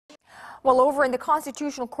Well, over in the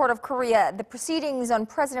Constitutional Court of Korea, the proceedings on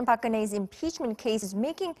President Park Geun-hye's impeachment case is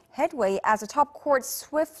making headway as the top court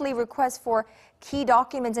swiftly requests for key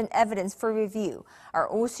documents and evidence for review.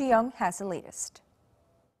 Our Soo-young has the latest.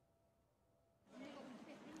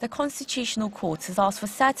 The Constitutional Court has asked for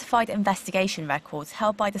certified investigation records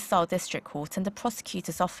held by the Seoul District Court and the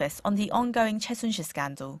prosecutor's office on the ongoing Choi Soon-sil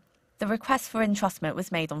scandal. The request for entrustment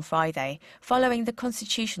was made on Friday, following the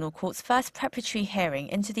Constitutional Court's first preparatory hearing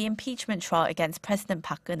into the impeachment trial against President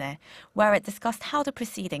Park Geun-hye, where it discussed how the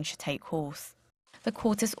proceedings should take course. The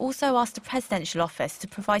court has also asked the presidential office to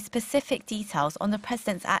provide specific details on the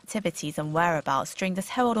president's activities and whereabouts during the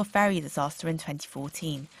Sewol-ho ferry disaster in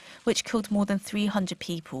 2014, which killed more than 300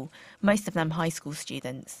 people, most of them high school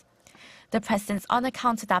students. The president's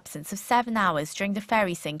unaccounted absence of 7 hours during the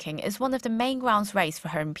ferry sinking is one of the main grounds raised for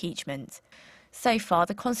her impeachment. So far,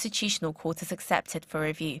 the Constitutional Court has accepted for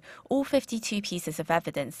review all 52 pieces of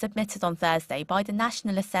evidence submitted on Thursday by the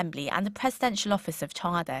National Assembly and the Presidential Office of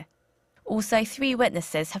Choi. Also, 3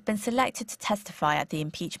 witnesses have been selected to testify at the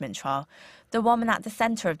impeachment trial: the woman at the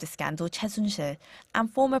center of the scandal, Choi Soon-sil, and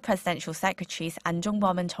former presidential secretaries An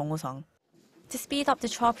Jong-bum and Chung Ho-sung. To speed up the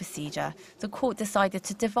trial procedure, the court decided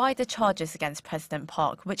to divide the charges against President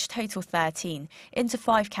Park, which total 13, into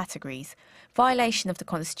 5 categories: violation of the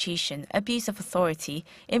Constitution, abuse of authority,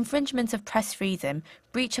 infringement of press freedom,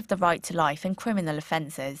 breach of the right to life, and criminal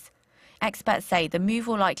offences. Experts say the move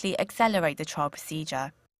will likely accelerate the trial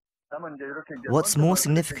procedure. What's more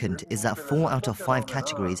significant is that 4 out of 5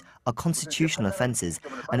 categories are constitutional offences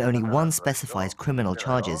and only 1 specifies criminal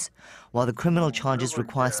charges. While the criminal charges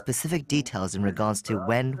require specific details in regards to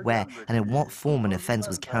when, where and in what form an offence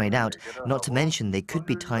was carried out, not to mention they could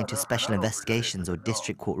be tied to special investigations or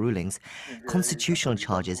district court rulings, constitutional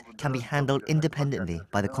charges can be handled independently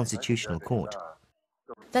by the Constitutional Court.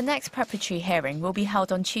 The next preparatory hearing will be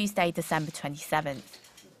held on Tuesday, December 27th.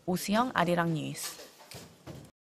 Soo-young, Arirang News.